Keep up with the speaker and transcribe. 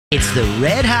It's the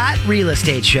Red Hot Real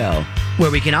Estate Show, where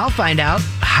we can all find out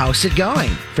how's it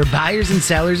going for buyers and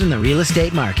sellers in the real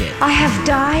estate market. I have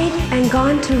died and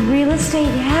gone to real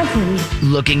estate heaven.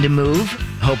 Looking to move?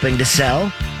 Hoping to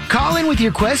sell? Call in with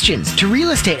your questions to real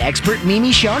estate expert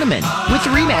Mimi Shoneman with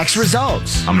RE/MAX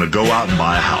Results. I'm going to go out and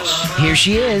buy a house. Here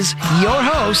she is, your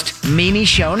host, Mimi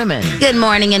Shoneman. Good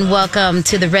morning and welcome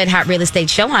to the Red Hot Real Estate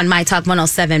Show on My Talk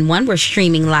 1071. We're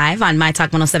streaming live on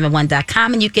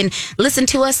MyTalk1071.com, and you can listen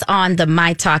to us on the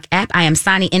My Talk app. I am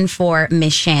signing in for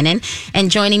Miss Shannon, and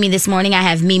joining me this morning I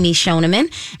have Mimi Shoneman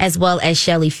as well as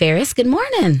Shelly Ferris. Good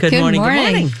morning. Good morning. Good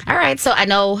morning. All right, so I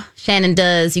know Shannon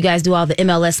you guys do all the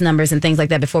MLS numbers and things like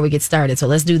that before we get started. So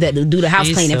let's do that. Do the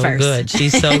house cleaning so first. Good.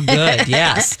 She's so good.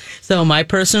 Yes. So my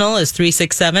personal is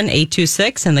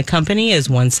 367-826 and the company is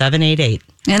 1788.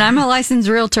 And I'm a licensed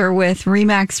realtor with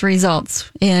RE/MAX Results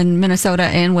in Minnesota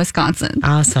and Wisconsin.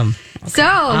 Awesome. Okay. So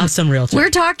awesome realtor. We're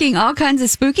talking all kinds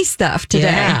of spooky stuff today.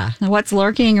 Yeah. What's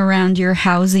lurking around your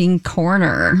housing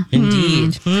corner?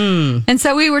 Indeed. And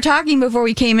so we were talking before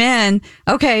we came in.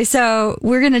 Okay, so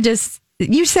we're going to just...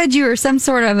 You said you were some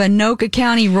sort of Anoka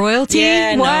County royalty?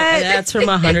 Yeah, what? No, that's from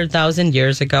 100,000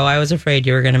 years ago. I was afraid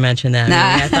you were going to mention that.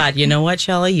 Nah. I thought, you know what,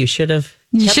 Shelley? You should have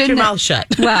kept your mouth shut.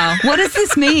 Wow. What does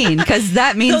this mean? Because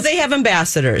that means... So they have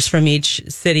ambassadors from each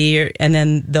city, and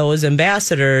then those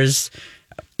ambassadors...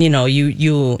 You know,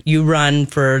 you run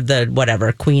for the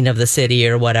whatever queen of the city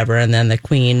or whatever, and then the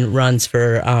queen runs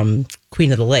for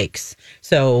Queen of the Lakes.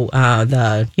 So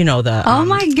oh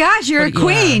my gosh, you're a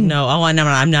queen! No, I'm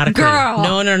not a girl. Queen.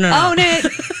 No. Own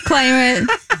it, claim it.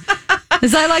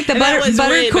 Is that like the butter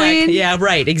queen? Back. Yeah,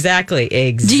 right. Exactly.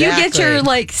 Do you get your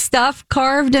stuff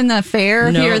carved in the fair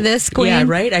if you're this queen? Yeah,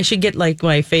 right. I should get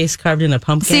my face carved in a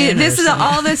pumpkin. See,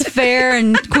 all this fair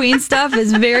and queen stuff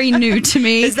is very new to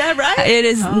me. Is that right? It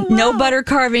is no butter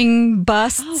carving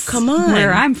busts. Oh, come on.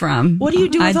 Where I'm from. What do you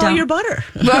do with all your butter?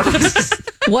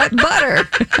 What butter?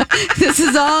 This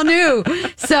is all new.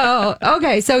 So,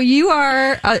 okay, so you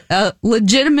are a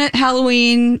legitimate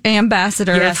Halloween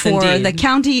ambassador for indeed. the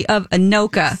county of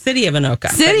Anoka. City of Anoka.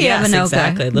 City of Anoka.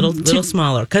 Exactly. Little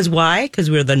smaller. Because why? Because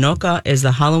the Anoka is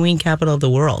the Halloween capital of the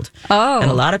world. Oh. And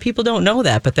a lot of people don't know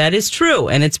that, but that is true.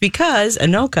 And it's because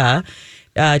Anoka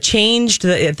changed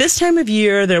at this time of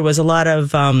year. There was a lot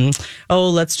of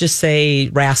let's just say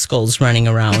rascals running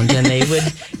around, and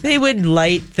they would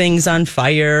light things on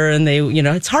fire, and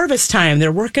it's harvest time,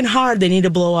 they're working hard, they need to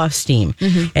blow off steam.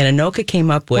 And Anoka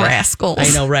came up with rascals. I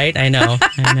know, right? I know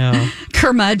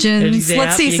curmudgeons.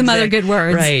 Let's see some other good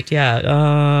words. Right,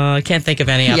 yeah. I can't think of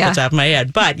any off the top of my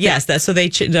head, but yes, so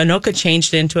Anoka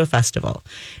changed it into a festival,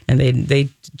 and they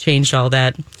changed all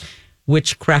that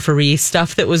witchcraftery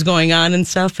stuff that was going on and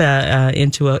stuff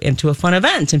into a fun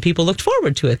event, and people looked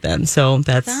forward to it then. So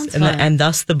that's and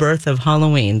thus the birth of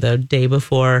Halloween, the day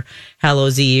before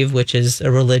Hallows Eve, which is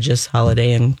a religious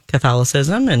holiday in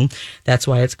Catholicism, and that's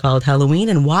why it's called Halloween.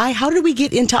 And why? How did we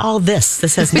get into all this?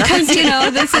 This has nothing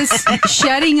because this is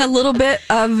shedding a little bit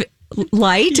of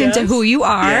light into who you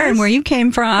are and where you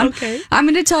came from. Okay. I'm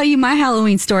going to tell you my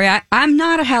Halloween story. I'm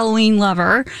not a Halloween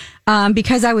lover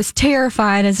because I was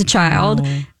terrified as a child.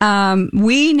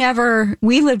 We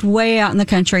lived way out in the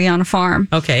country on a farm.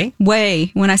 Okay.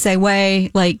 Way. When I say way,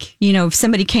 if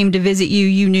somebody came to visit you,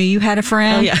 you knew you had a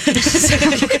friend. Oh, yeah.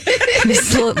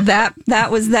 So that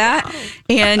was that.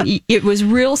 And it was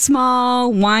real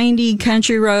small, windy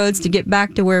country roads to get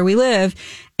back to where we live.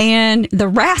 And the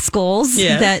rascals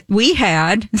that we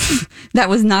had, that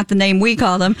was not the name we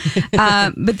called them,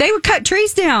 but they would cut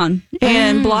trees down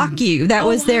and block you. That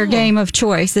was their game of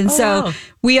choice. And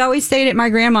we always stayed at my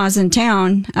grandma's in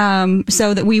town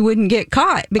so that we wouldn't get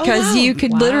caught, because you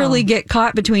could literally get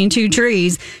caught between two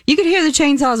trees. You could hear the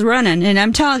chainsaws running. And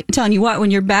I'm telling you what,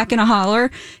 when you're back in a holler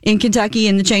in Kentucky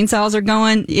and the chainsaws are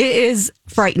going, it is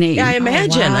frightening. Yeah, I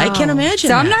imagine. I can imagine.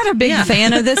 So I'm not a big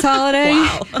fan of this holiday.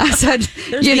 I said,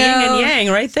 there's the yin and yang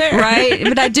right there. Right.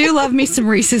 But I do love me some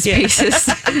Reese's Pieces.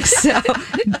 So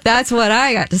that's what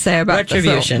I got to say about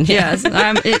retribution. Yes.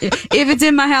 If it's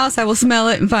in my house, I will smell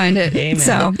it and find it. Amen.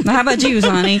 So how about you,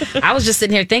 Zonnie? I was just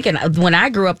sitting here thinking, when I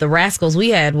grew up, the rascals we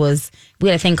had a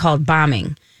thing called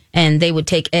bombing, and they would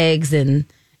take eggs and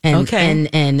go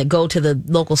to the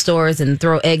local stores and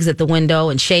throw eggs at the window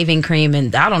and shaving cream,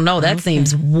 and I don't know, that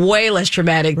seems way less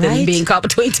traumatic than being caught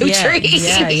between two trees.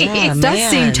 Yeah, does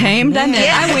seem tame, doesn't it?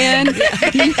 I win.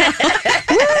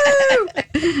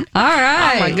 Woo! All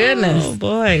right. Oh my goodness. Oh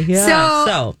boy. Yeah.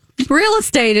 So real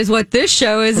estate is what this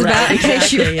show is about, in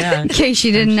case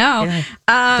you didn't know.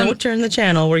 Don't turn the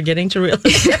channel. We're getting to real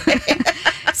estate.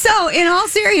 So, in all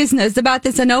seriousness about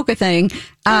this Anoka thing,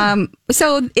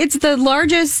 So it's the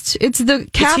largest. It's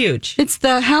huge. It's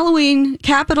the Halloween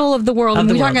capital of the world. Are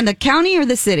we talking the county or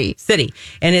the city? City.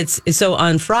 And it's so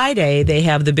on Friday they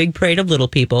have the big parade of little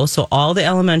people. So all the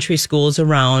elementary schools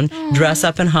around dress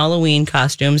up in Halloween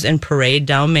costumes and parade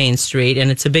down Main Street, and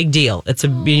it's a big deal. It's a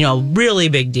really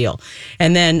big deal.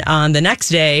 And then on the next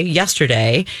day,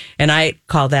 yesterday, and I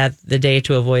call that the day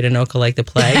to avoid Anoka like the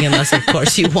plague, unless of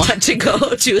course you want to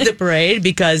go to the parade,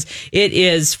 because it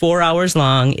is 4 hours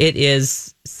long. It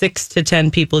is 6 to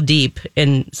 10 people deep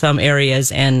in some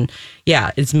areas, and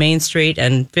it's Main Street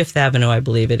and Fifth Avenue, I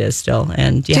believe it is still.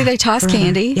 And do they toss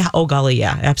candy? Yeah, oh golly,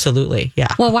 yeah, absolutely, yeah.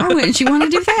 Well, why wouldn't you want to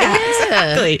do that?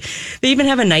 Exactly. They even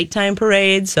have a nighttime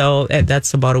parade, so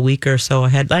that's about a week or so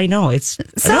ahead. I know Anoka's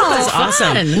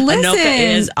awesome. Listen,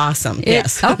 Anoka is awesome.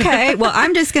 Yes. Okay. Well,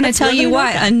 I'm just going to tell you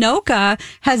what. Anoka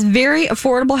has very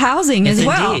affordable housing as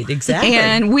well. Indeed, exactly.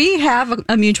 And we have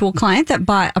a mutual client that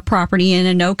bought a property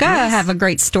in Anoka. I have a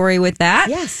great story with that.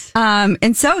 Yes.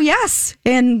 And so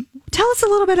and tell us a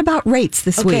little bit about rates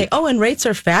this week. Oh, and rates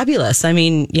are fabulous. I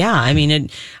mean,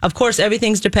 of course,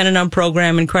 everything's dependent on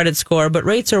program and credit score, but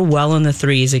rates are well in the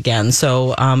threes again.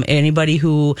 So anybody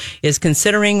who is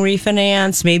considering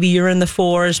refinance, maybe you're in the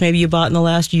fours, maybe you bought in the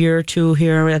last year or two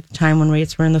here at the time when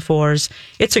rates were in the fours,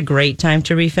 it's a great time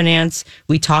to refinance.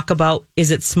 We talk about,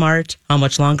 is it smart? How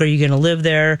much longer are you going to live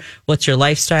there? What's your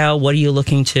lifestyle? What are you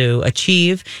looking to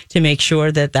achieve to make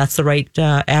sure that that's the right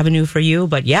avenue for you?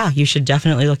 But you should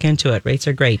definitely look into it. Rates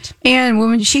are great. And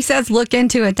when she says look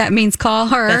into it, that means call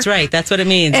her. That's right. That's what it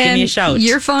means. Give me a shout.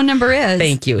 Your phone number is?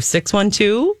 Thank you.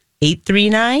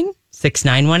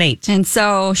 612-839-6918. And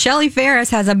so Shelly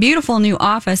Ferris has a beautiful new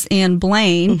office in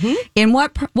Blaine. Mm-hmm. In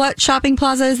what shopping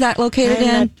plaza is that located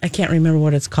in? I can't remember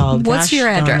what it's called. What's your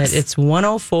address? It's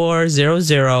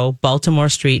 10400 Baltimore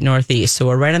Street Northeast. So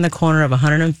we're right on the corner of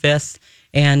 105th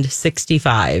and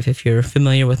 65, if you're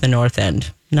familiar with the North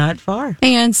End. Not far.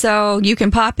 And so you can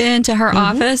pop into her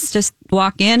office, just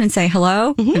walk in and say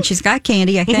hello. And she's got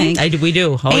candy, I think. We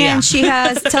do. Oh, and she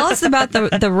has, tell us about the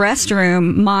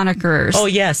restroom monikers. Oh,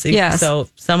 yes. Yes. So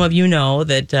some of you know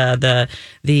that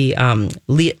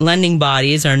the lending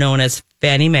bodies are known as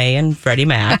Fannie Mae and Freddie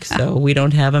Mac. So we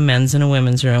don't have a men's and a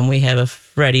women's room. We have a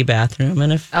Freddie bathroom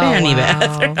and a Fannie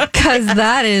bathroom. Because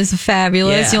that is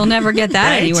fabulous. Yeah. You'll never get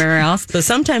that anywhere else. So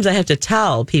sometimes I have to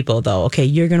tell people, though, okay,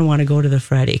 you're going to want to go to the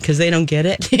Freddie because they don't get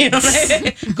it. You know what I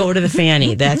mean? Go to the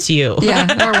Fannie. That's you. Yeah,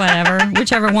 or whatever.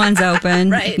 Whichever one's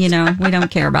open. Right. We don't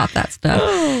care about that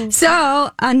stuff. So,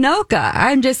 Anoka,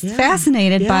 I'm just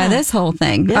fascinated by this whole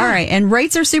thing. Yeah. All right. And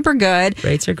rates are super good.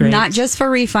 Rates are great. Not just for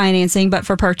refinancing, but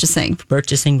for purchasing.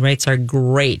 Purchasing rates are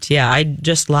great. Yeah, I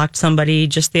just locked somebody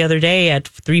just the other day at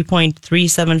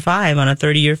 3.375 on a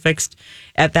 30-year fixed.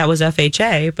 That was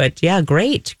FHA, but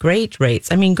great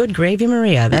rates. I mean, good gravy,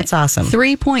 Maria. That's awesome.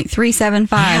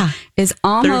 3.375 is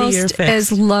almost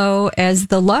as low as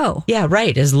the low. Yeah,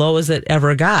 right. As low as it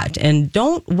ever got. And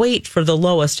don't wait for the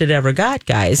lowest it ever got,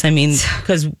 guys. I mean,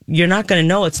 because you're not going to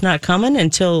know it's not coming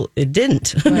until it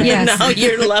didn't. Right. Yes. Now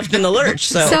you're left in the lurch.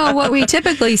 So what we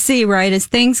typically see, right, is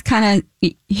things kind of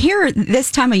here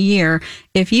this time of year,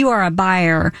 if you are a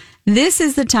buyer, this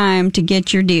is the time to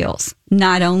get your deals,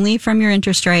 not only from your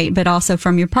interest rate, but also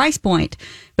from your price point,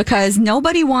 because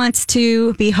nobody wants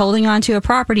to be holding on to a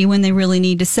property when they really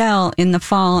need to sell in the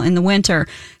fall and the winter.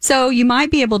 So you might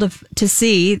be able to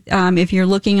see if you're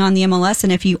looking on the MLS,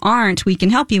 and if you aren't, we can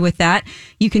help you with that.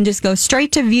 You can just go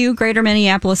straight to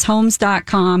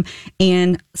viewgreaterminneapolishomes.com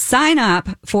and sign up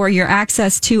for your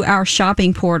access to our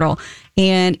shopping portal.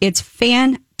 And it's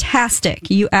fantastic.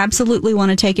 You absolutely want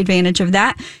to take advantage of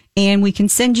that. And we can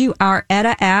send you our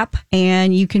Etta app,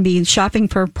 and you can be shopping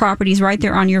for properties right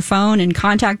there on your phone and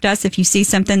contact us if you see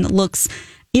something that looks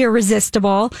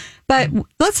irresistible. But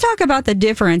let's talk about the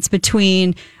difference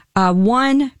between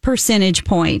 1 percentage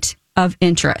point of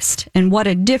interest and what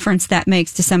a difference that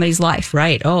makes to somebody's life.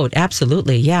 Right. Oh,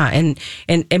 absolutely. Yeah. And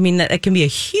I mean, that can be a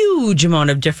huge amount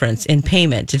of difference in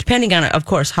payment, depending on, of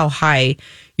course, how high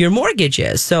your mortgage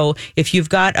is. So if you've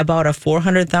got about a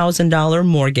 $400,000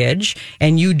 mortgage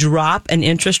and you drop an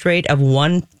interest rate of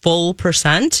 1 full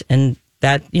percent, and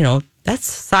that, that's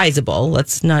sizable.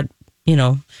 Let's not,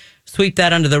 sweep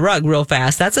that under the rug real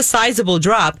fast. That's a sizable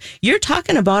drop. You're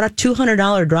talking about a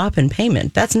 $200 drop in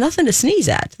payment. That's nothing to sneeze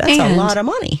at. That's a lot of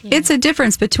money. It's a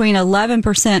difference between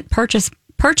 11%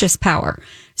 purchase power.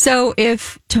 So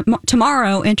if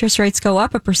tomorrow interest rates go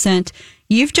up 1%,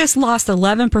 you've just lost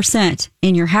 11%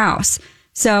 in your house.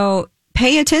 So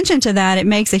pay attention to that. It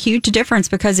makes a huge difference,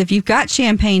 because if you've got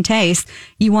champagne taste,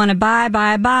 you want to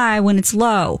buy when it's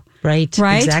low. Right.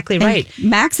 Exactly right.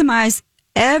 And maximize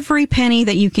every penny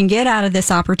that you can get out of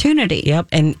this opportunity. Yep.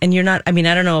 And you're not, I mean,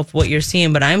 I don't know if what you're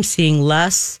seeing, but I'm seeing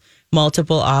less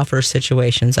multiple offer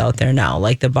situations out there now.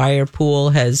 Like the buyer pool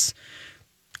has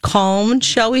calmed,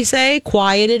 shall we say,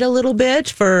 quieted a little bit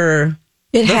for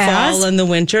the fall and the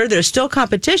winter. There's still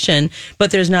competition,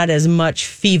 but there's not as much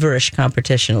feverish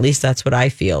competition. At least that's what I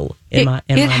feel in my mind.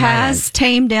 It has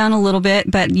tamed down a little bit,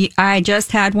 but I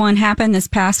just had one happen this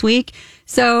past week.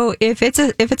 So if it's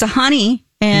a honey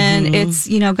and it's,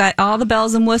 got all the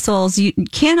bells and whistles, you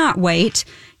cannot wait.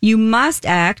 You must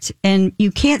act, and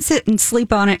you can't sit and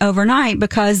sleep on it overnight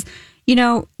because,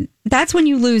 that's when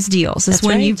you lose deals. It's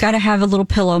when you've got to have a little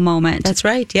pillow moment. That's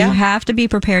right. Yeah. You have to be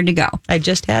prepared to go. I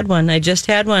just had one.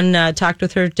 Talked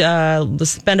with her,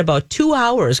 spent about 2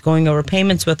 hours going over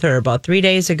payments with her about 3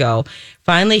 days ago.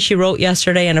 Finally, she wrote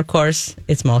yesterday, and of course,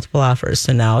 it's multiple offers.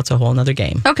 So now it's a whole nother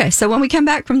game. Okay. So when we come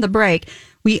back from the break,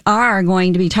 we are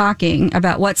going to be talking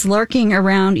about what's lurking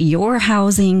around your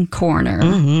housing corner.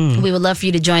 Mm-hmm. We would love for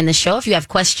you to join the show. If you have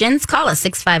questions, call us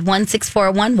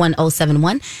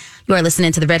 651-641-1071. You are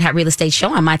listening to the Red Hot Real Estate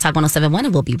Show on My Talk 1071,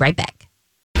 and we'll be right back.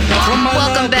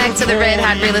 Welcome back to the Red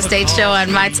Hot Real Estate Show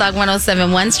on My Talk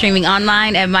 1071, streaming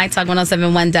online at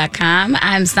mytalk1071.com.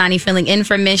 I'm Sonny filling in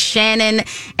for Miss Shannon,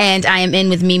 and I am in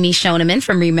with Mimi Shoneman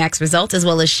from RE/MAX Results, as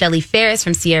well as Shelly Ferris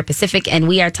from Sierra Pacific, and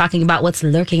we are talking about what's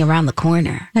lurking around the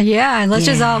corner. Yeah, let's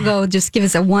just all go, just give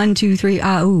us a 1, 2, 3,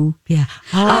 ah-ooh. Yeah.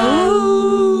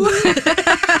 Oh.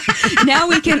 Now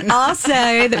we can all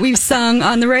say that we've sung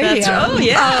on the radio. Oh,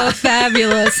 yeah. Oh,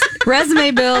 fabulous.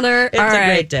 Resume builder. It's a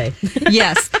great day.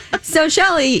 Yes. So,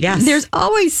 Shelly, there's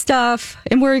always stuff,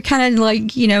 and we're kind of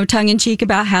like, tongue-in-cheek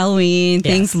about Halloween,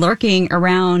 things lurking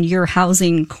around your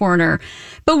housing corner.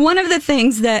 But one of the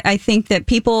things that I think that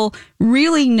people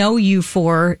really know you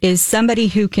for is somebody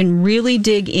who can really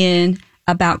dig in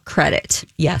about credit.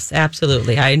 Yes,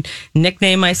 absolutely. I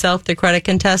nickname myself the Credit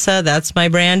Contessa. That's my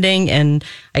branding, and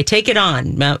I take it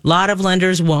on. A lot of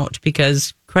lenders won't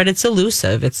because credit's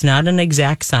elusive. It's not an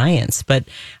exact science, but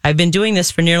I've been doing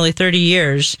this for nearly 30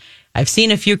 years. I've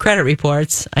seen a few credit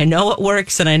reports. I know what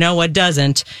works and I know what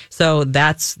doesn't. So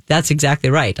that's exactly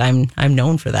right. I'm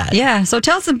known for that. Yeah. So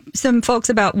tell some folks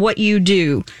about what you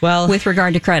do with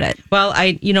regard to credit. Well,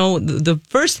 the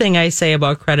first thing I say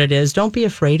about credit is don't be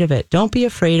afraid of it. Don't be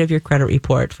afraid of your credit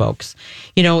report, folks.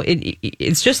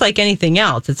 It's just like anything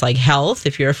else. It's like health.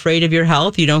 If you're afraid of your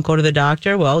health, you don't go to the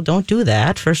doctor. Well, don't do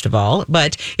that, first of all.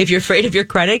 But if you're afraid of your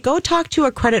credit, go talk to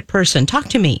a credit person. Talk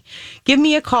to me. Give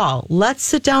me a call. Let's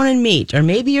sit down and meet. Or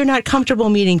maybe you're not comfortable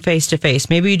meeting face to face.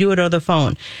 Maybe you do it over the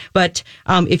phone. But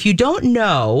if you don't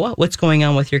know what's going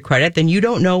on with your credit, then you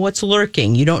don't know what's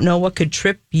lurking. You don't know what could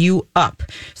trip you up.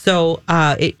 So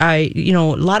a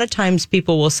lot of times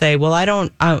people will say, well, I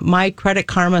don't, my Credit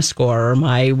Karma score or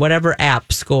my whatever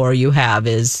app score you have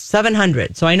is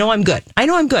 700. So I know I'm good. I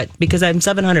know I'm good because I'm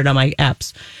 700 on my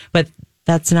apps. But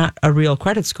that's not a real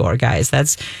credit score, guys.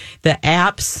 That's the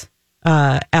app's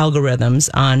algorithms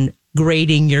on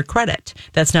grading your credit.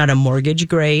 That's not a mortgage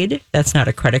grade. That's not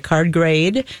a credit card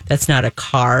grade. That's not a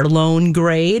car loan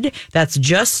grade. That's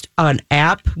just an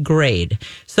app grade.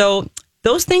 So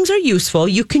those things are useful.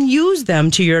 You can use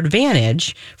them to your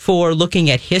advantage for looking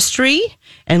at history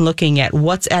and looking at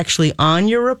what's actually on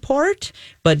your report,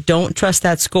 but don't trust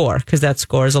that score because that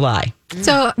score is a lie.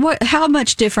 So how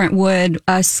much different would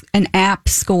an app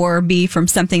score be from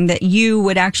something that you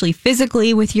would actually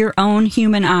physically with your own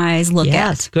human eyes look at?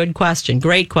 Yes, good question.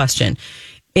 Great question.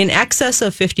 In excess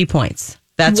of 50 points.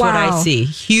 That's what I see.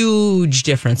 Huge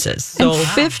differences. So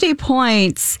 50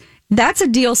 points... That's a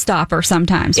deal stopper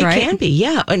sometimes, right? It can be,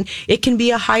 yeah. And it can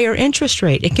be a higher interest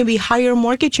rate. It can be higher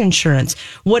mortgage insurance.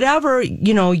 Whatever,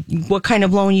 what kind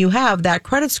of loan you have, that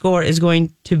credit score is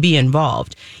going to be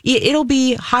involved. It'll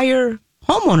be higher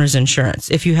homeowners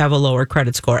insurance if you have a lower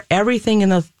credit score. Everything in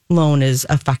the loan is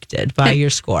affected by your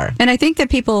score. And I think that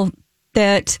people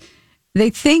that...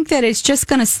 They think that it's just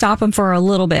going to stop them for a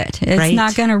little bit. It's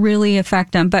not going to really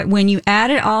affect them. But when you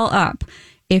add it all up,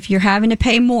 if you're having to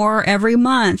pay more every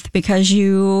month because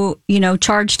you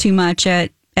charge too much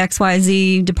at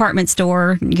XYZ department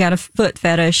store, you got a foot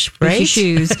fetish with your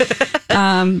shoes.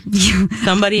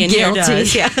 Somebody in here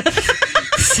does. Yeah.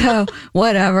 So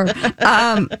whatever.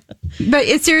 But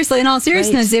it's seriously, in all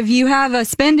seriousness, if you have a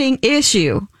spending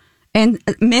issue, and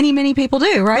many people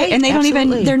do, right? And they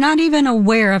they're not even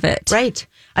aware of it. Right.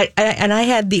 I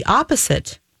had the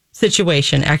opposite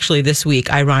situation actually this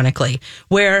week, ironically,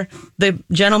 where the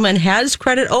gentleman has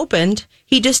credit opened,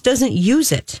 he just doesn't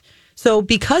use it. So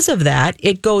because of that,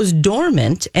 it goes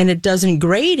dormant and it doesn't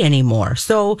grade anymore.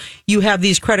 So you have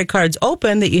these credit cards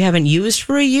open that you haven't used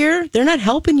for a year. They're not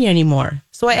helping you anymore.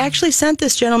 So I actually sent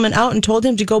this gentleman out and told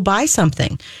him to go buy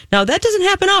something. Now, that doesn't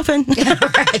happen often.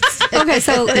 Okay,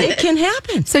 so it can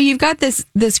happen. So you've got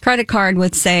this credit card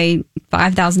with, say,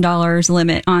 $5,000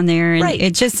 limit on there, and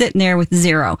it's just sitting there with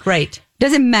zero. Right.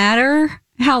 Does it matter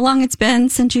how long it's been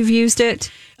since you've used it?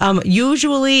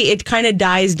 Usually it kind of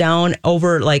dies down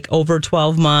over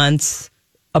 12 months,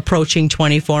 approaching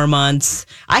 24 months.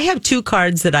 I have 2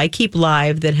 cards that I keep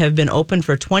live that have been open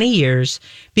for 20 years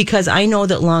because I know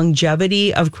that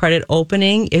longevity of credit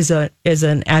opening is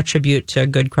an attribute to a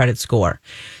good credit score.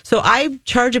 So I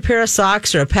charge a pair of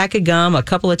socks or a pack of gum a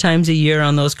couple of times a year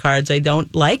on those cards. I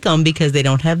don't like them because they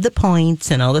don't have the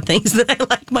points and all the things that I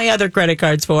like my other credit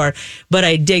cards for, but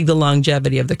I dig the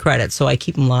longevity of the credit, so I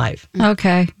keep them live.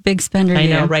 Okay, big spender. I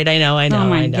know, right? I know. Oh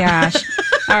my gosh.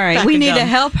 All right, we need to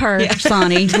help her,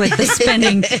 Sonny, with the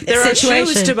spending there situation. There are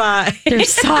shoes to buy.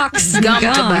 There's socks, gum to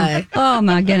buy. Oh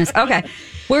my goodness. Okay,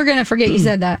 we're going to forget you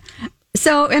said that.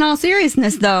 So, in all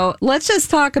seriousness, though, let's just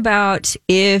talk about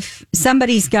if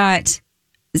somebody's got.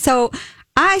 So,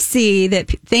 I see that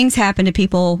things happen to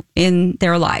people in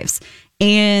their lives,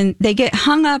 and they get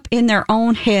hung up in their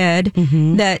own head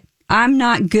that I'm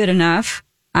not good enough,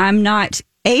 I'm not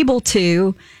able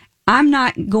to, I'm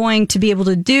not going to be able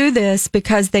to do this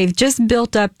because they've just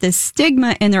built up this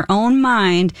stigma in their own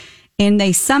mind. And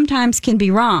they sometimes can be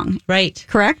wrong. Right.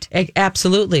 Correct?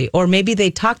 Absolutely. Or maybe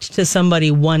they talked to somebody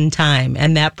one time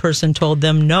and that person told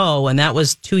them no, and that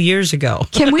was 2 years ago.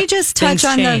 Can we just touch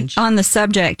on the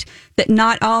subject that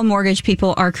not all mortgage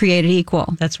people are created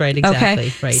equal? That's right. Exactly.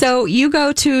 Okay. Right. So you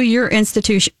go to your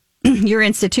institution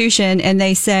and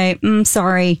they say,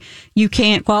 sorry, you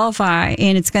can't qualify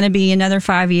and it's going to be another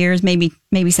 5 years, maybe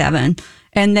 7.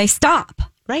 And they stop.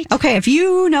 Right. Okay, if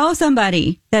you know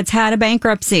somebody that's had a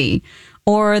bankruptcy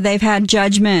or they've had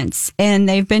judgments and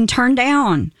they've been turned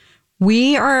down,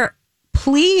 we are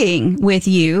pleading with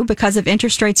you because of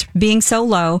interest rates being so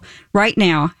low right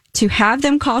now to have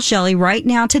them call Shelley right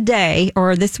now today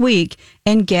or this week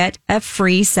and get a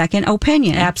free second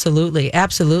opinion. Absolutely.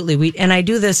 Absolutely. And I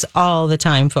do this all the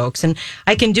time, folks. And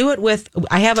I can do it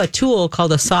I have a tool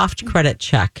called a soft credit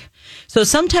check. So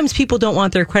sometimes people don't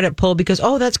want their credit pulled because,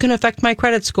 that's going to affect my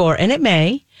credit score. And it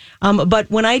may. But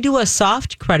when I do a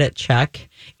soft credit check,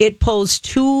 it pulls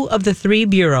 2 of the 3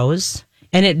 bureaus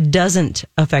and it doesn't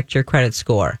affect your credit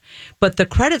score. But the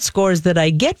credit scores that I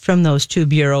get from those 2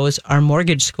 bureaus are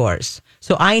mortgage scores.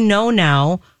 So I know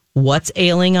now what's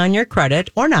ailing on your credit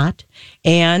or not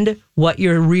and what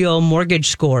your real mortgage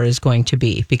score is going to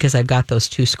be because I've got those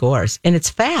 2 scores. And it's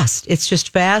fast. It's just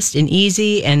fast and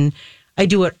easy, and I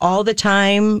do it all the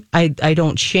time. I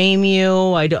don't shame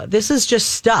you. This is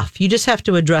just stuff. You just have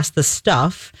to address the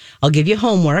stuff. I'll give you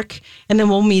homework, and then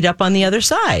we'll meet up on the other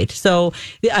side. So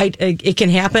it can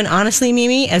happen, honestly,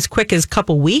 Mimi, as quick as a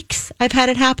couple weeks. I've had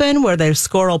it happen where their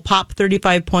score will pop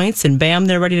 35 points and bam,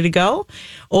 they're ready to go.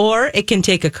 Or it can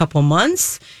take a couple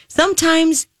months.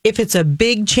 Sometimes, if it's a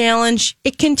big challenge,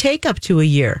 it can take up to a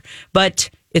year. But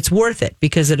it's worth it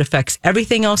because it affects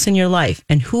everything else in your life.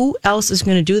 And who else is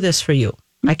going to do this for you?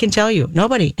 I can tell you,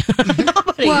 nobody.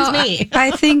 Nobody. Well, It's me.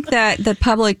 I think that the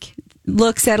public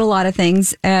looks at a lot of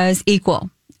things as equal.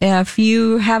 If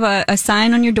you have a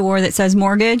sign on your door that says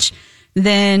mortgage,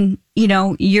 then,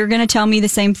 you're going to tell me the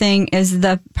same thing as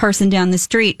the person down the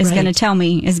street is going to tell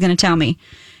me.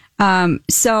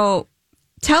 So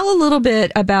tell a little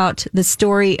bit about the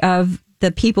story of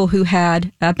the people who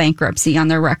had a bankruptcy on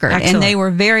their record. Excellent. And they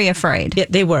were very afraid. Yeah,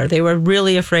 they were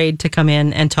really afraid to come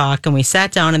in and talk. And we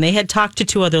sat down, and they had talked to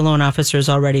 2 other loan officers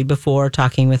already before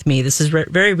talking with me. This is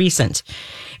very recent.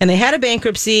 And they had a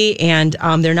bankruptcy, and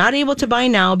they're not able to buy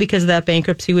now because of that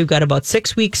bankruptcy. We've got about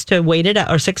 6 weeks to wait it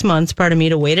out, or 6 months,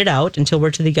 to wait it out until we're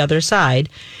to the other side.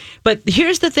 But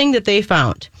here's the thing that they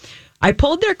found. I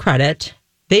pulled their credit.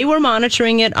 They were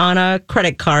monitoring it on a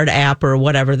credit card app or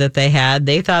whatever that they had.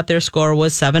 They thought their score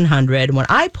was 700. When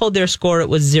I pulled their score, it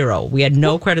was 0. We had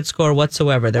no credit score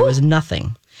whatsoever. There was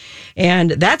nothing.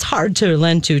 And that's hard to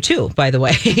lend to, too, by the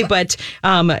way. But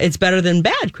it's better than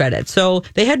bad credit. So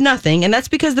they had nothing. And that's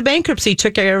because the bankruptcy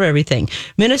took care of everything.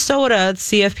 Minnesota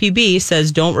CFPB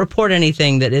says don't report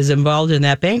anything that is involved in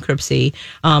that bankruptcy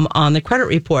on the credit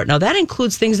report. Now, that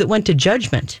includes things that went to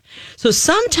judgment. So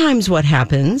sometimes what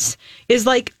happens is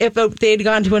like if they had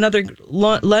gone to another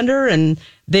lender and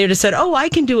they just said, I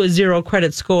can do a 0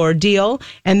 credit score deal.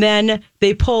 And then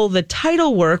they pull the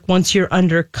title work once you're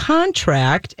under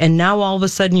contract. And now all of a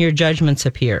sudden your judgments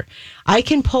appear. I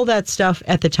can pull that stuff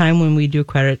at the time when we do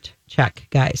credit check,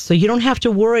 guys. So you don't have to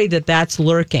worry that that's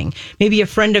lurking. Maybe a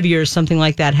friend of yours, something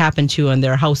like that happened to and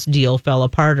their house deal fell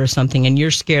apart or something, and you're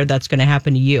scared that's going to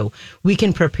happen to you. We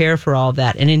can prepare for all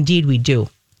that, and indeed we do.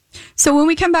 So when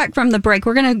we come back from the break,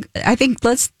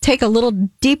 let's take a little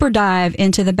deeper dive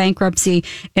into the bankruptcy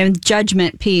and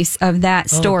judgment piece of that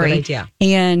story. Good idea.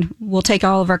 And we'll take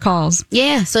all of our calls.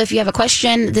 Yeah. So if you have a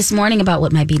question this morning about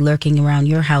what might be lurking around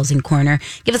your housing corner,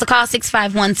 give us a call,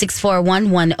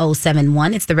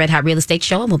 651-641-1071. It's the Red Hot Real Estate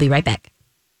Show, and we'll be right back.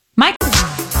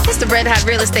 It's the Red Hot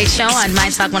Real Estate Show on My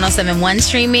Talk 1071,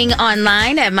 streaming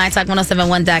online at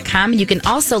MyTalk1071.com. You can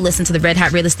also listen to the Red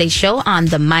Hot Real Estate Show on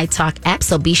the My Talk app,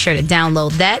 so be sure to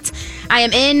download that. I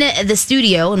am in the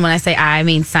studio, and when I say I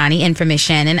mean Sonny, in for Miss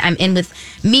Shannon. I'm in with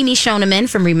Mimi Shoneman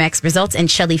from Remax Results and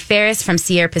Shelly Ferris from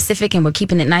Sierra Pacific, and we're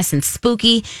keeping it nice and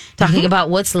spooky, talking about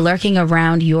what's lurking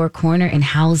around your corner in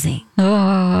housing.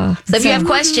 So if you have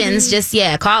questions, just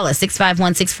call us,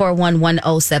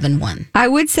 651-641-1071. I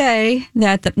would say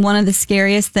that one of the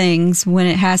scariest things when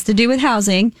it has to do with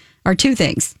housing are two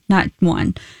things, not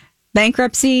one: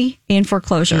 bankruptcy and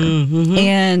foreclosure.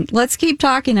 And let's keep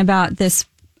talking about this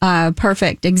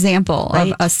perfect example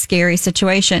of a scary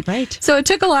situation. Right. So it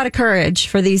took a lot of courage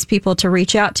for these people to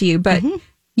reach out to you, but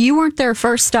you weren't their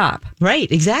first stop.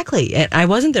 Right, exactly. And I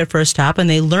wasn't their first stop, and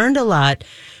they learned a lot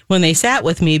when they sat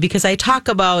with me, because I talk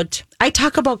about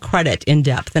credit in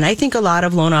depth, and I think a lot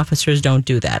of loan officers don't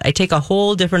do that. I take a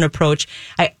whole different approach.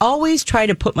 I always try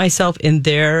to put myself in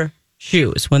their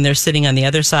shoes when they're sitting on the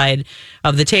other side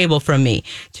of the table from me,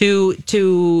 to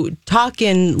talk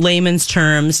in layman's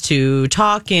terms, to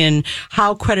talk in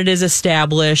how credit is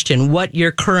established and what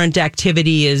your current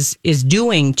activity is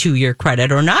doing to your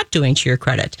credit or not doing to your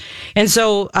credit. And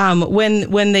so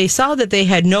when they saw that they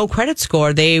had no credit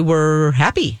score, they were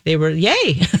happy. They were,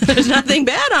 yay, there's nothing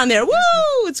bad on there. Woo,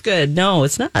 it's good. No,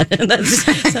 it's not. That's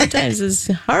sometimes is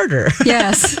harder.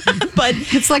 Yes. But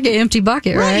it's like an empty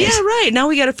bucket, right? Yeah, right. Now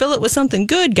we got to fill it with something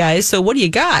good, guys. So what do you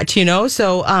got?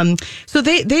 So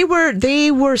they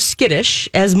were skittish,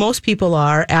 as most people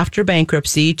are after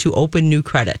bankruptcy, to open new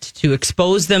credit, to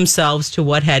expose themselves to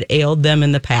what had ailed them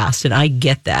in the past. And I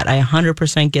get that. I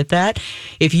 100% get that.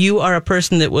 If you are a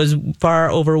person that was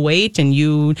far overweight and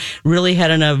you really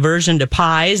had an aversion to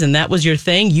pies and that was your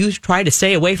thing, you try to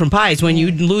stay away from pies when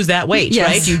you lose that weight,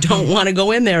 right? You don't want to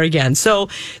go in there again. So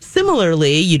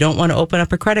similarly, you don't want to open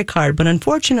up a credit card, but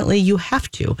unfortunately you have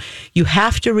to. You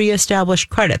have to reestablish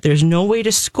credit. There's no way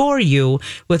to score you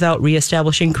without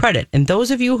reestablishing credit. And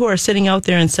those of you who are sitting out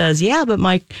there and says, yeah, but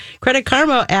my Credit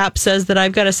Karma app says that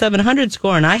I've got a 700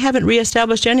 score and I haven't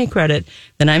reestablished any credit,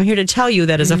 then I'm here to tell you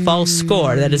that is a false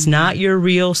score. That is not your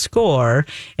real score.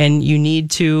 And you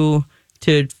need to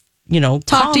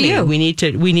talk to you. We need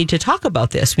to talk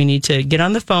about this. We need to get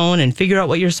on the phone and figure out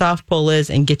what your soft pull is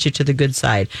and get you to the good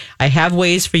side. I have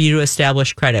ways for you to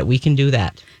establish credit. We can do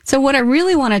that. So what I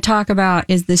really want to talk about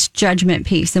is this judgment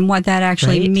piece and what that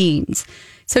actually means.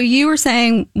 So you were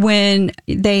saying when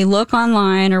they look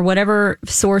online or whatever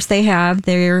source they have,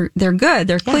 they're good,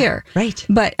 they're clear. Right.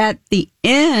 But at the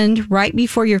end, right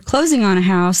before you're closing on a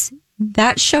house,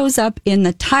 that shows up in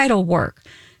the title work.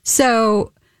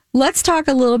 So let's talk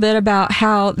a little bit about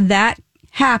how that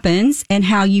happens and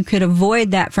how you could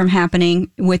avoid that from happening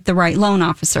with the right loan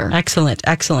officer. Excellent.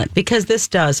 Because this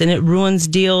does, and it ruins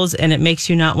deals, and it makes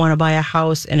you not want to buy a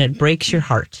house, and it breaks your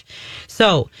heart.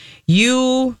 So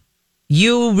you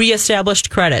reestablished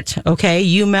credit, okay?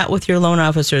 You met with your loan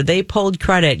officer. They pulled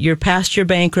credit. You're past your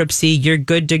bankruptcy. You're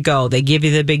good to go. They give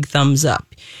you the big thumbs up.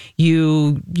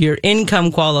 Your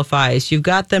income qualifies. You've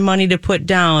got the money to put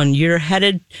down. You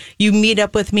meet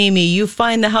up with Mimi. You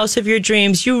find the house of your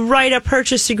dreams. You write a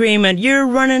purchase agreement. You're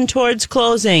running towards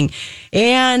closing.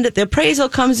 And the appraisal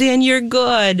comes in. You're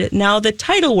good. Now the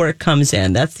title work comes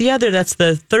in. That's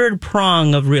the third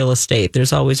prong of real estate.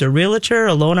 There's always a realtor,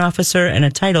 a loan officer, and a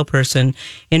title person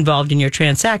involved in your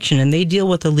transaction. And they deal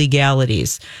with the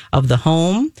legalities of the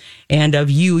home and of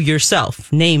you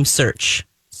yourself. Name search.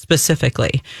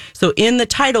 Specifically. So in the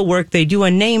title work, they do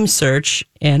a name search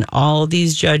and all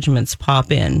these judgments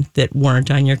pop in that weren't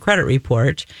on your credit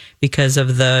report because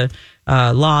of the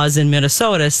laws in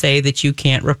Minnesota say that you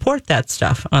can't report that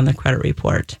stuff on the credit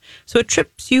report. So it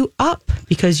trips you up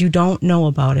because you don't know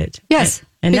about it. Yes.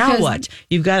 And now what?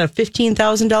 You've got a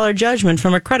 $15,000 judgment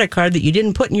from a credit card that you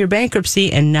didn't put in your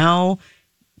bankruptcy, and now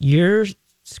you're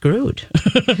screwed.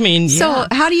 I mean, so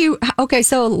how do you,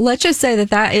 so let's just say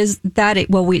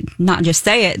we not just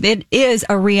say it is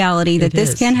a reality that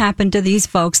this can happen to these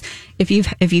folks. If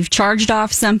you've charged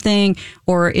off something,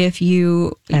 or if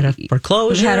you had a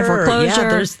foreclosure, yeah,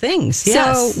 there's things.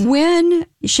 Yes. So when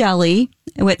Shelley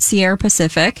with Sierra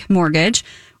Pacific Mortgage,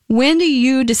 when do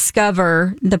you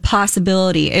discover the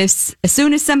possibility? As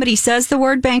soon as somebody says the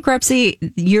word bankruptcy,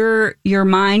 your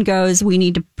mind goes, we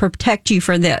need to protect you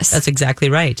for this. That's exactly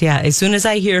right. Yeah. As soon as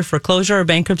I hear foreclosure or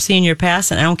bankruptcy in your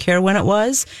past, and I don't care when it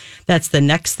was, that's the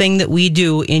next thing that we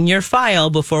do in your file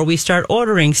before we start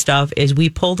ordering stuff is we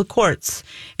pull the courts.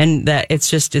 And that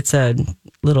it's a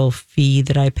little fee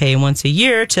that I pay once a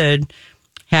year to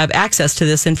have access to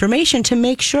this information to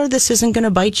make sure this isn't going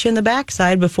to bite you in the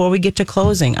backside before we get to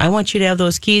closing. I want you to have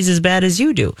those keys as bad as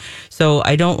you do. So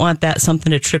I don't want that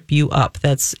something to trip you up.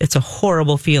 It's a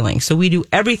horrible feeling. So we do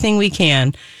everything we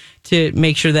can to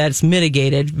make sure that it's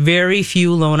mitigated. Very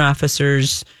few loan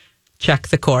officers check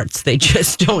the courts. They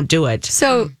just don't do it.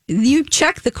 So you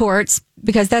check the courts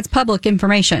because that's public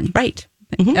information. Right.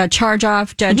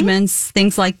 Charge-off, judgments,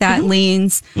 things like that,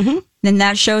 liens. Then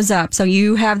that shows up. So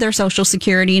you have their social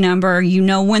security number. You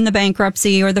know when the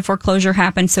bankruptcy or the foreclosure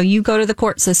happened. So you go to the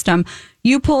court system.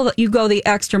 You go the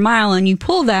extra mile and you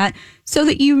pull that so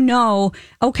that you know,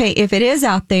 okay, if it is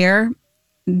out there,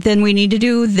 then we need to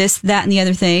do this, that, and the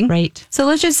other thing. Right. So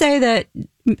let's just say that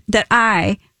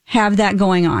I have that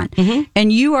going on,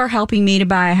 and you are helping me to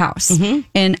buy a house,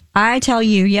 and I tell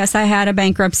you, yes, I had a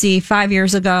bankruptcy 5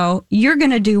 years ago. You're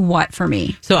going to do what for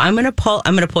me? So I'm going to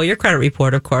pull your credit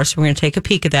report, of course. We're going to take a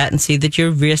peek at that and see that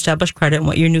you've reestablished credit and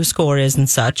what your new score is and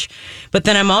such. But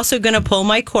then I'm also going to pull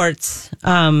my courts,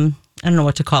 I don't know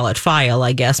what to call it, file,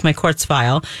 I guess, my courts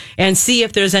file, and see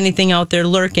if there's anything out there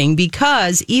lurking.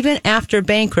 Because even after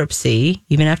bankruptcy,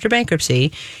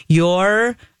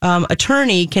 your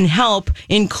attorney can help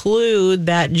include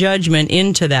that judgment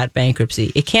into that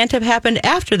bankruptcy. It can't have happened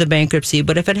after the bankruptcy,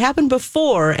 but if it happened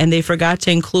before and they forgot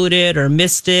to include it or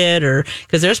missed it, or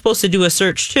because they're supposed to do a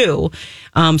search too,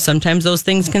 sometimes those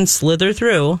things can slither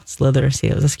through. Slither, see,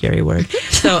 it was a scary word.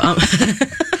 So,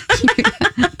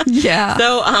 yeah.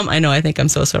 So, I know, I think I'm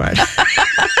so smart.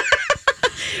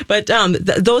 But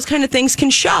those kind of things can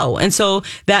show. And so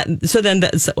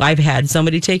I've had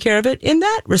somebody take care of it in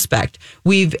that respect.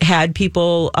 We've had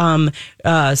people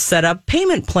set up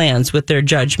payment plans with their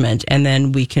judgment, and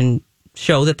then we can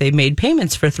show that they've made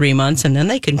payments for 3 months, and then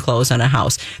they can close on a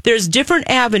house. There's different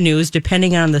avenues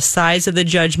depending on the size of the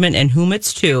judgment and whom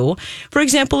it's to. For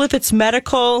example, if it's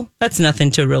medical, that's nothing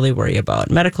to really worry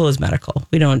about. Medical is medical.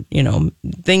 We don't,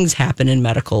 things happen in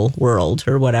medical world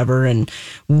or whatever. And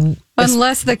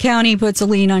unless the county puts a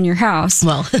lien on your house.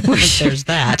 Well, there's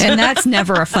that. And that's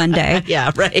never a fun day.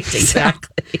 Yeah, right.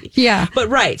 Exactly. So, yeah. But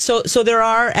right. So there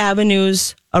are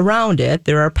avenues around it.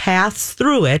 There are paths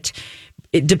through it.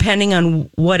 Depending on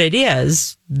what it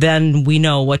is, then we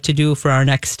know what to do for our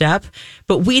next step.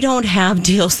 But we don't have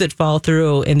deals that fall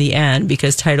through in the end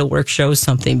because title work shows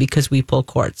something, because we pull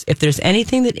courts. If there's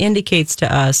anything that indicates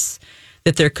to us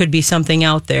that there could be something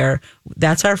out there,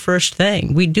 that's our first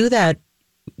thing. We do that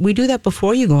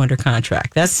before you go under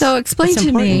contract. So explain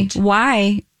to me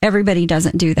why everybody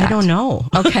doesn't do that. I don't know.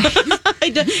 Okay.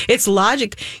 It's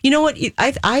logic. You know what?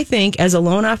 I think as a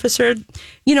loan officer,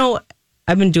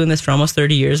 I've been doing this for almost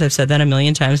 30 years. I've said that a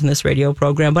million times in this radio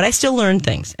program, but I still learn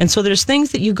things. And so there's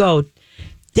things that you go,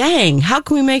 dang, how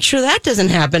can we make sure that doesn't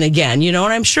happen again? And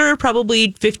I'm sure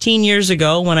probably 15 years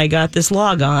ago when I got this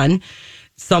log on,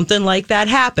 something like that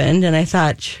happened. And I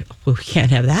thought, well, we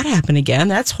can't have that happen again.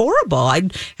 That's horrible.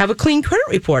 I'd have a clean credit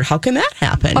report. How can that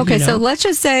happen? Okay, so let's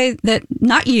just say that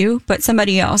not you, but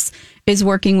somebody else is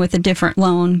working with a different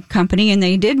loan company, and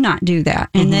they did not do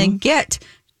that. And they get...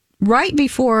 right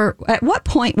before, at what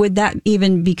point would that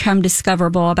even become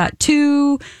discoverable? About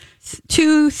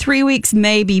 2-3 weeks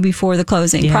maybe before the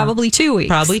closing. Yeah. Probably 2 weeks.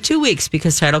 Probably 2 weeks,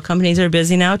 because title companies are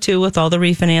busy now too with all the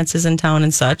refinances in town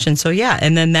and such. And so, yeah.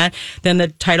 And then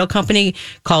the title company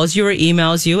calls you or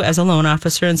emails you as a loan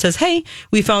officer and says, hey,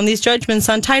 we found these judgments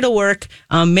on title work.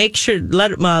 Make sure,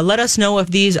 let us know if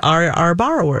these are our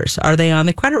borrowers. Are they on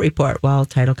the credit report? Well,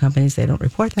 title companies, they don't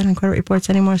report that on credit reports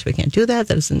anymore, so we can't do that.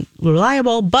 That isn't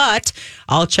reliable, but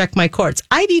I'll check my courts.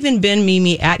 I've even been,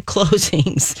 Mimi, at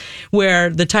closings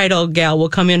where the title gal will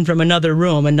come in from another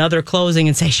room, another closing,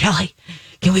 and say, Shelley,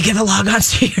 can we get the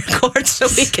logons to your courts so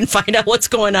we can find out what's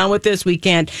going on with this? We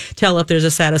can't tell if there's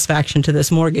a satisfaction to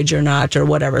this mortgage or not, or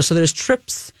whatever. So there's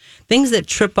things that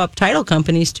trip up title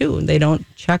companies too, and they don't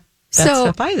check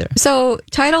stuff either. So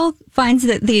title finds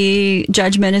that the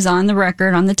judgment is on the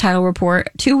record on the title report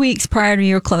 2 weeks prior to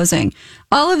your closing.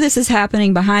 All of this is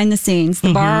happening behind the scenes.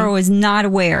 The borrower is not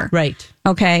aware. Right.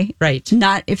 Okay. Right.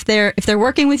 Not if they're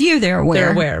working with you, they're aware.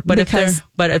 They're aware. But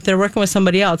if they're working with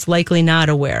somebody else, likely not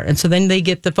aware. And so then they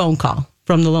get the phone call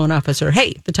from the loan officer.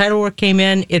 Hey, the title work came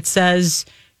in. It says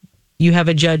you have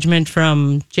a judgment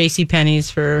from JCPenney's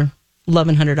for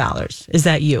 $1,100. Is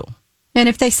that you? And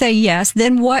if they say yes,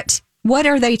 then what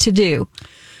are they to do?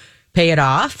 Pay it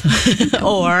off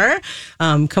or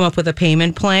come up with a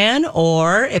payment plan.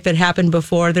 Or if it happened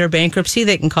before their bankruptcy,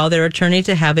 they can call their attorney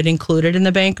to have it included in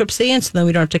the bankruptcy. And so then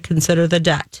we don't have to consider the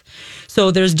debt. So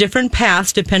there's different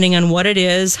paths depending on what it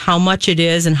is, how much it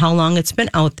is, and how long it's been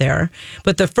out there.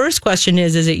 But the first question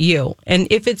is it you? And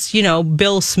if it's,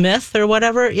 Bill Smith or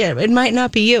whatever, yeah, it might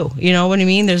not be you. You know what I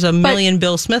mean? There's a million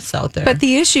Bill Smiths out there. But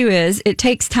the issue is it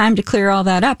takes time to clear all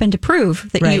that up and to prove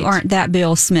that you aren't that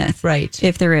Bill Smith. Right.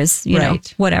 If there is,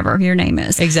 whatever your name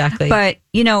is. Exactly. But,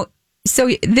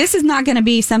 so this is not going to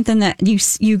be something that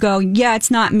you go, yeah, it's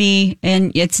not me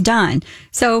and it's done.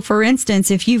 So for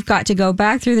instance, if you've got to go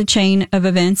back through the chain of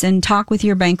events and talk with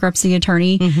your bankruptcy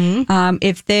attorney,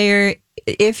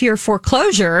 if your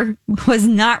foreclosure was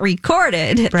not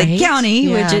recorded at the county,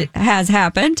 which it has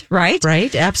happened, right?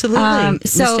 Right, absolutely.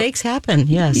 So mistakes happen,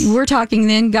 yes. We're talking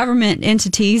then government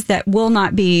entities that will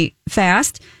not be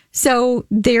fast. So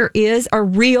there is a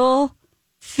real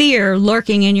fear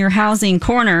lurking in your housing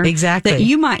corner. Exactly. That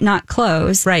you might not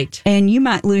close. Right. And you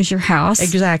might lose your house.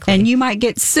 Exactly. And you might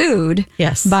get sued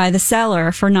by the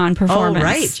seller for non-performance. Oh,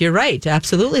 right. You're right.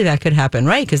 Absolutely that could happen.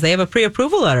 Right. Because they have a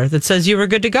pre-approval letter that says you were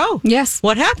good to go. Yes.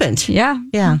 What happened? Yeah.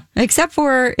 Yeah. Except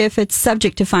for if it's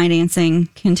subject to financing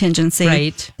contingency.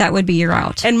 Right. That would be your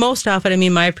out. And most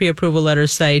often, my pre-approval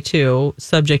letters say too,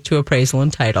 subject to appraisal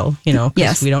and title,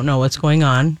 because we don't know what's going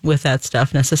on with that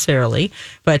stuff necessarily.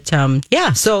 But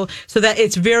so that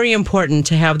it's very important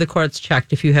to have the courts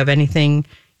checked if you have anything.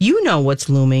 What's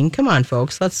looming. Come on,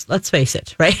 folks. Let's face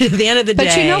it, right? At the end of the day.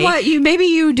 But you know what? Maybe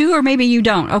you do or maybe you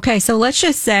don't. Okay, so let's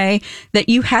just say that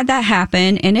you had that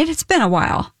happen and it's been a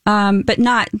while. But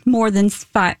not more than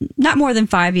 5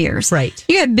 years. Right.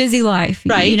 You had a busy life.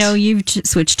 Right. You've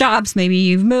switched jobs. Maybe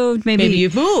you've moved. Maybe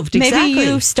you've moved. Exactly. Maybe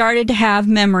you started to have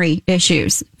memory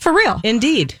issues. For real.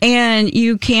 Indeed. And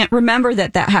you can't remember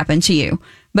that happened to you,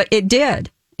 but it did.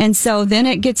 And so then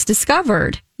it gets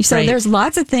discovered. So there's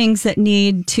lots of things that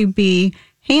need to be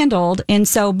handled. And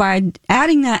so by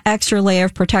adding that extra layer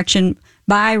of protection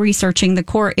by researching the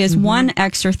court is one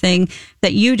extra thing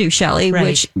that you do, Shelley,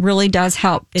 which really does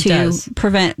help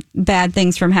prevent bad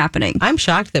things from happening. I'm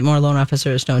shocked that more loan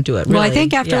officers don't do it. Really. Well, I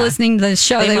think after listening to the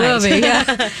show, they will be.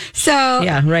 Yeah. So,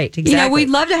 yeah, right. Exactly.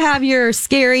 We'd love to have your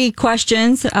scary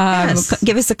questions.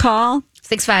 Give us a call.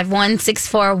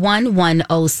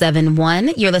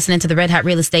 651-641-1071. You're listening to the Red Hot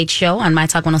Real Estate Show on My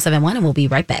Talk 1071, and we'll be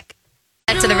right back.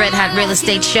 Back to the Red Hot Real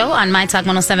Estate Show on My Talk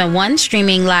 1071,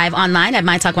 streaming live online at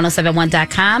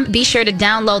mytalk1071.com. Be sure to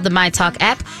download the My Talk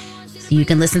app so you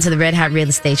can listen to the Red Hot Real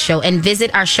Estate Show and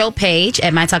visit our show page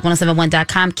at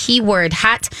mytalk1071.com. Keyword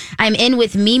hot. I'm in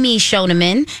with Mimi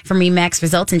Shoneman from RE/MAX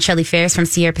Results and Shelley Ferris from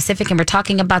Sierra Pacific, and we're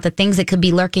talking about the things that could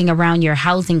be lurking around your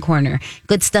housing corner.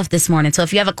 Good stuff this morning. So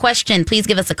if you have a question, please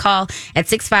give us a call at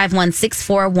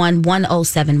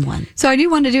 651-641-1071. So I do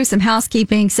want to do some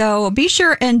housekeeping. So be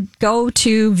sure and go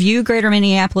to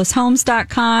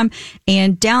viewgreaterminneapolishomes.com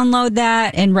and download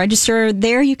that and register.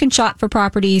 There you can shop for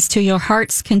properties to your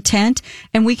heart's content.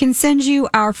 And we can send you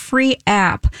our free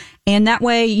app. And that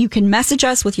way you can message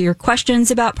us with your questions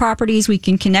about properties. We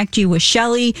can connect you with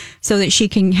Shelley so that she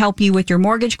can help you with your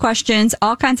mortgage questions,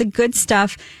 all kinds of good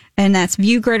stuff. And that's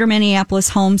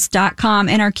viewgreaterminneapolishomes.com.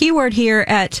 And our keyword here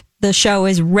at the show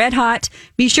is Red Hot.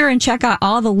 Be sure and check out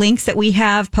all the links that we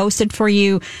have posted for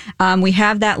you. We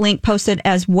have that link posted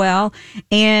as well.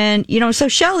 And, so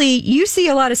Shelley, you see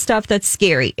a lot of stuff that's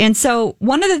scary. And so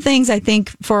one of the things I think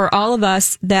for all of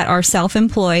us that are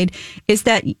self-employed is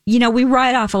that, we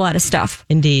write off a lot of stuff.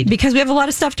 Indeed. Because we have a lot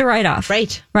of stuff to write off.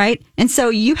 Right. Right. And so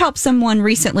you helped someone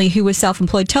recently who was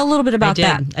self-employed. Tell a little bit about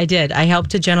that. I did. I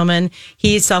helped a gentleman.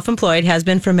 He's self-employed, has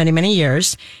been for many, many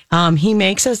years. He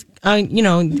makes us,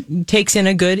 takes in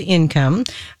a good income,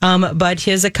 but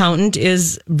his accountant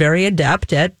is very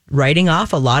adept at writing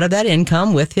off a lot of that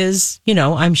income with his,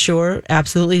 I'm sure,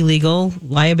 absolutely legal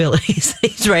liabilities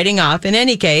he's writing off. In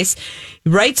any case,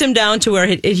 writes him down to where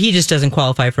he just doesn't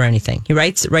qualify for anything. He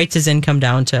writes his income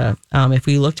down to, if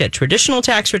we looked at traditional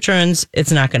tax returns,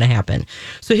 it's not going to happen.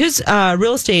 So his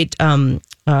real estate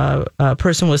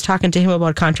person was talking to him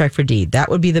about contract for deed. That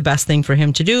would be the best thing for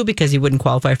him to do because he wouldn't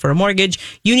qualify for a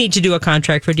mortgage. You need to do a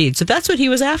contract for deed. So that's what he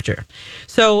was after.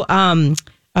 So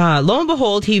lo and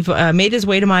behold, he made his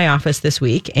way to my office this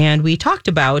week, and we talked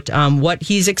about what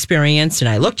he's experienced. And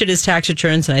I looked at his tax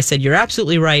returns, and I said, "You're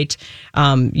absolutely right.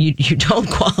 You don't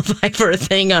qualify for a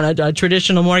thing on a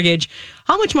traditional mortgage.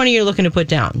 How much money are you looking to put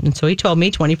down?" And so he told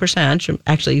me 20%.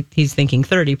 Actually, he's thinking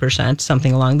 30%,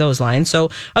 something along those lines. So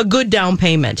a good down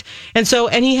payment. And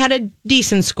he had a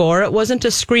decent score. It wasn't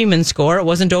a screaming score. It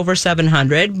wasn't over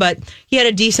 700, but he had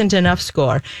a decent enough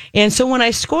score. And so when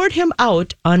I scored him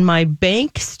out on my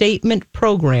bank statement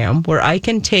program, where I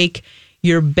can take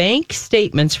your bank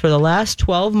statements for the last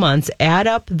 12 months, add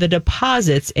up the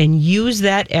deposits, and use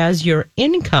that as your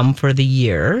income for the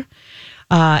year,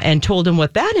 and told him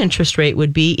what that interest rate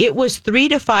would be, it was 3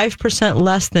 to 5%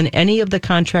 less than any of the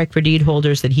contract for deed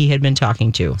holders that he had been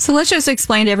talking to. So let's just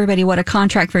explain to everybody what a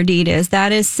contract for deed is.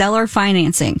 That is seller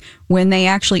financing. When they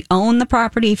actually own the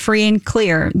property free and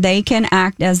clear, they can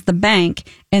act as the bank,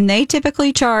 and they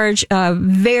typically charge a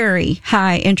very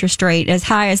high interest rate, as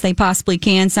high as they possibly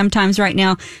can. Sometimes right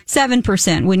now,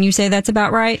 7%. Wouldn't you say that's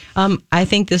about right? I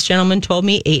think this gentleman told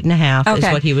me 8.5 is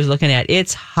what he was looking at.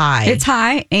 It's high. It's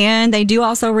high, and they do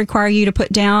also require you to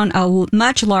put down a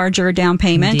much larger down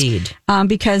payment. Indeed.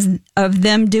 Because of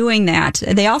them doing that.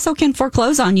 They also can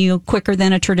foreclose on you quicker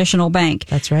than a traditional bank.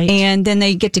 That's right. And then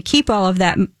they get to keep all of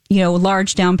that,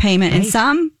 large down payment. Right.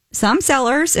 And some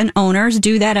sellers and owners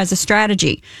do that as a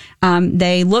strategy.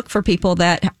 They look for people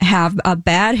that have a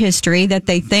bad history, that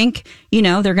they think,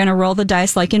 they're going to roll the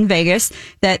dice like in Vegas,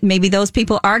 that maybe those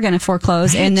people are going to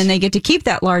foreclose. Right. And then they get to keep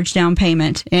that large down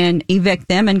payment and evict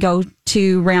them and go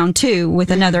to round 2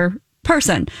 with another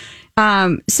person.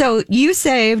 So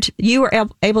you were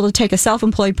able to take a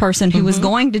self-employed person who was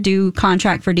going to do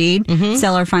contract for deed,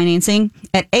 seller financing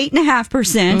at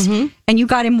 8.5%, and you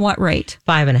got him what rate?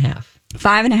 5.5.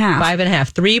 5.5.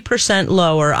 5.5. 3%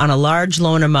 lower on a large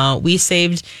loan amount. We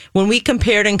saved, when we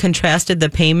compared and contrasted the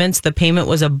payments, the payment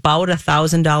was about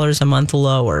 $1,000 a month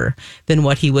lower than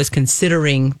what he was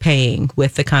considering paying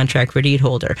with the contract for deed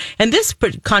holder. And this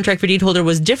contract for deed holder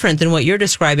was different than what you're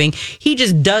describing. He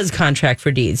just does contract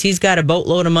for deeds. He's got a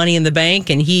boatload of money in the bank,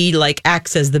 and he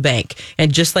acts as the bank.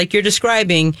 And just like you're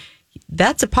describing,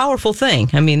 that's a powerful thing.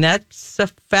 I mean, that's a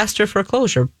faster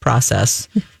foreclosure process.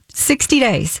 60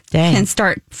 days Dang. Can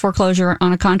start foreclosure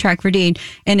on a contract for deed,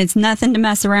 and it's nothing to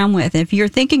mess around with. If you're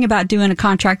thinking about doing a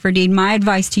contract for deed, my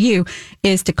advice to you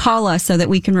is to call us so that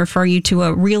we can refer you to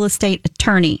a real estate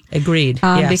attorney. Agreed.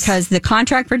 Yes. Because the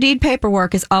contract for deed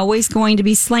paperwork is always going to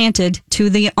be slanted to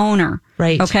the owner.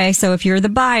 Right. Okay. So if you're the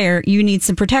buyer, you need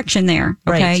some protection there.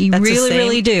 Okay. Right. You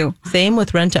really do. Same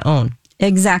with rent to own.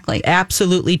 Exactly.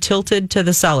 Absolutely tilted to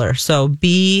the seller. So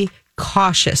be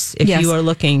cautious if you are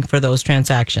looking for those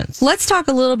transactions. Let's talk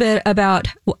a little bit about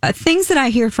things that I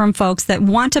hear from folks that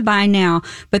want to buy now,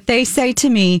 but they say to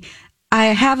me, I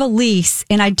have a lease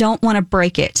and I don't want to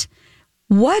break it.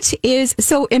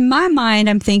 So in my mind,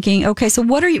 I'm thinking, okay, so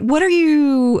what are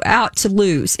you out to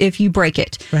lose if you break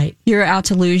it? Right. You're out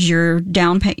to lose your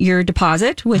your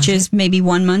deposit, which is maybe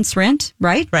 1 month's rent,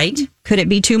 right? Right. Could it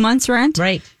be 2 months' rent?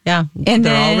 Right. Yeah. And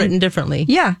they're all written differently.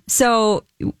 Yeah. So,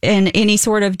 and any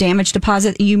sort of damage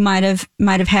deposit you might have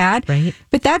had. Right.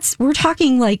 But we're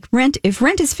talking like rent. If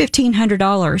rent is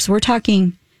 $1,500, we're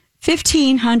talking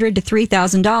 $1,500 to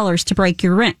 $3,000 to break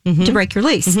your rent, to break your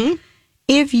lease. Mm-hmm.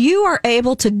 If you are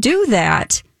able to do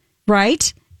that,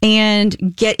 right,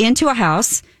 and get into a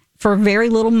house for very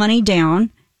little money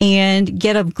down and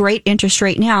get a great interest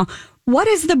rate now, what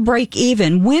is the break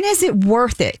even? When is it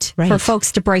worth it for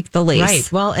folks to break the lease?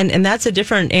 Right. Well, and that's a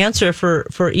different answer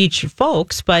for each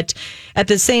folks. But at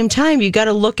the same time, you got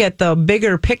to look at the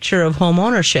bigger picture of home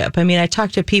ownership. I mean, I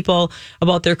talk to people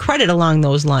about their credit along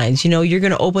those lines. You're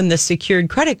going to open the secured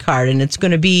credit card and it's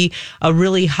going to be a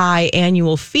really high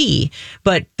annual fee.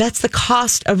 But that's the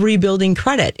cost of rebuilding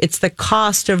credit. It's the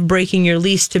cost of breaking your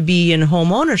lease to be in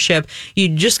home ownership. You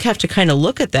just have to kind of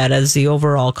look at that as the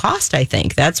overall cost, I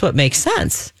think. That's what makes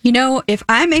sense. If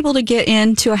I'm able to get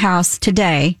into a house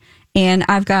today and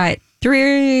I've got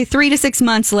 3 to 6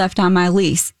 months left on my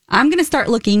lease, I'm going to start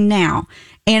looking now,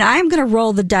 and I'm going to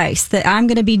roll the dice that I'm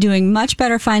going to be doing much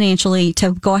better financially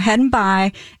to go ahead and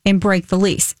buy and break the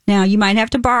lease. Now, you might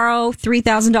have to borrow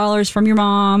 $3,000 from your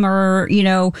mom or,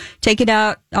 take it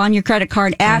out on your credit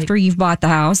card after you've bought the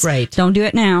house. Right. Don't do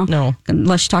it now. No.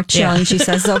 Unless you talk to Shelley and she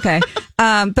says, okay.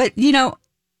 But,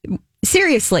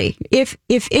 seriously, if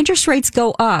interest rates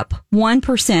go up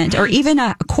 1% or even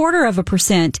a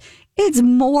 0.25%, it's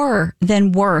more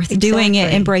than worth doing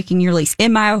it and breaking your lease,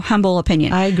 in my humble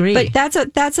opinion. I agree. But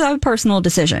that's a personal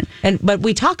decision. But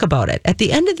we talk about it. At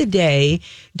the end of the day,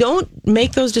 don't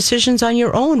make those decisions on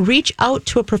your own. Reach out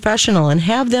to a professional and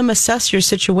have them assess your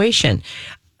situation.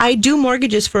 I do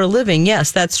mortgages for a living.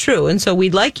 Yes, that's true. And so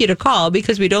we'd like you to call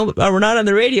because we're not on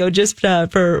the radio just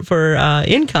for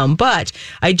income. But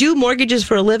I do mortgages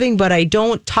for a living, but I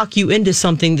don't talk you into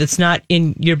something that's not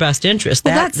in your best interest.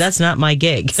 Well, that's not my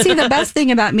gig. See, the best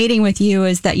thing about meeting with you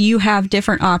is that you have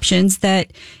different options.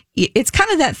 That it's kind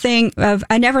of that thing of,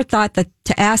 I never thought that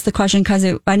to ask the question because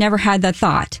I never had that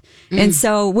thought. And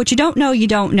so what you don't know, you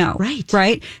don't know.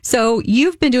 Right. So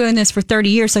you've been doing this for 30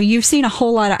 years. So you've seen a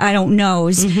whole lot of I don't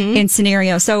knows in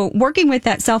scenarios. So working with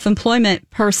that self-employment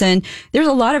person, there's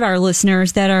a lot of our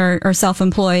listeners that are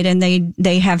self-employed and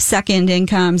they have second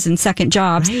incomes and second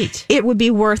jobs. Right. It would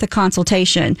be worth a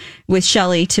consultation with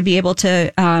Shelley to be able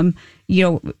to,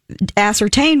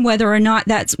 ascertain whether or not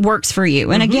that works for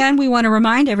you. And again, we want to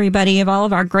remind everybody of all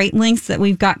of our great links that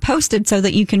we've got posted so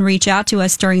that you can reach out to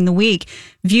us during the week.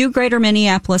 View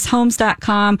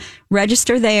GreaterMinneapolisHomes.com,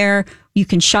 register there. You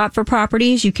can shop for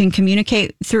properties. You can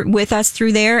communicate with us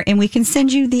through there, and we can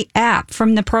send you the app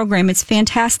from the program. It's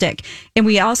fantastic. And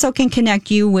we also can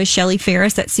connect you with Shelley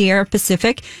Ferris at Sierra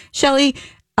Pacific. Shelley,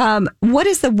 what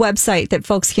is the website that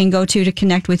folks can go to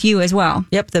connect with you as well?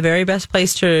 Yep. The very best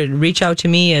place to reach out to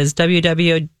me is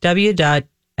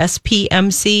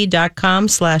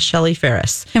www.spmc.com/Shelley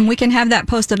Ferris. And we can have that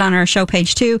posted on our show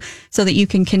page too, so that you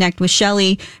can connect with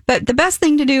Shelley. But the best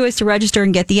thing to do is to register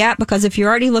and get the app, because if you're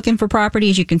already looking for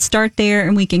properties, you can start there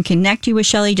and we can connect you with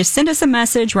Shelley. Just send us a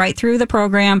message right through the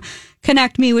program,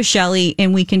 connect me with Shelley,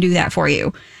 and we can do that for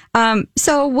you.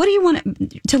 So what do you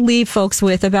want to leave folks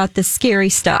with about this scary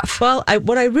stuff? Well,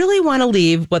 what I really want to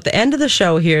leave, what the end of the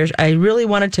show here, I really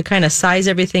wanted to kind of size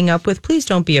everything up with, please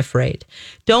don't be afraid.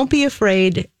 Don't be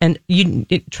afraid. And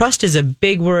trust is a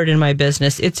big word in my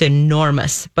business. It's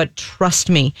enormous, but trust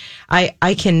me, I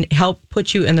can help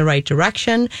put you in the right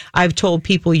direction. I've told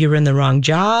people you're in the wrong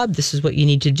job. This is what you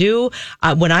need to do.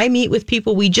 When I meet with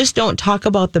people, we just don't talk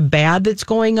about the bad that's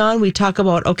going on. We talk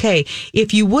about, okay,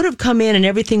 if you would have come in and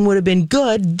everything would have been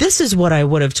good, this is what I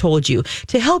would have told you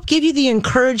to help give you the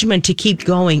encouragement to keep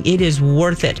going. It is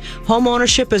worth it. Home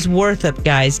ownership is worth it,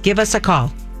 guys. Give us a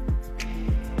call.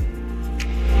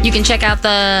 You can check out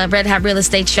the Red Hot Real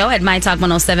Estate Show at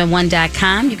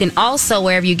mytalk1071.com. You can also,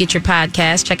 wherever you get your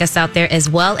podcast, check us out there as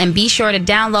well. And be sure to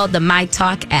download the My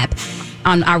Talk app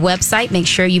on our website. Make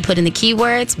sure you put in the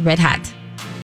keywords Red Hot.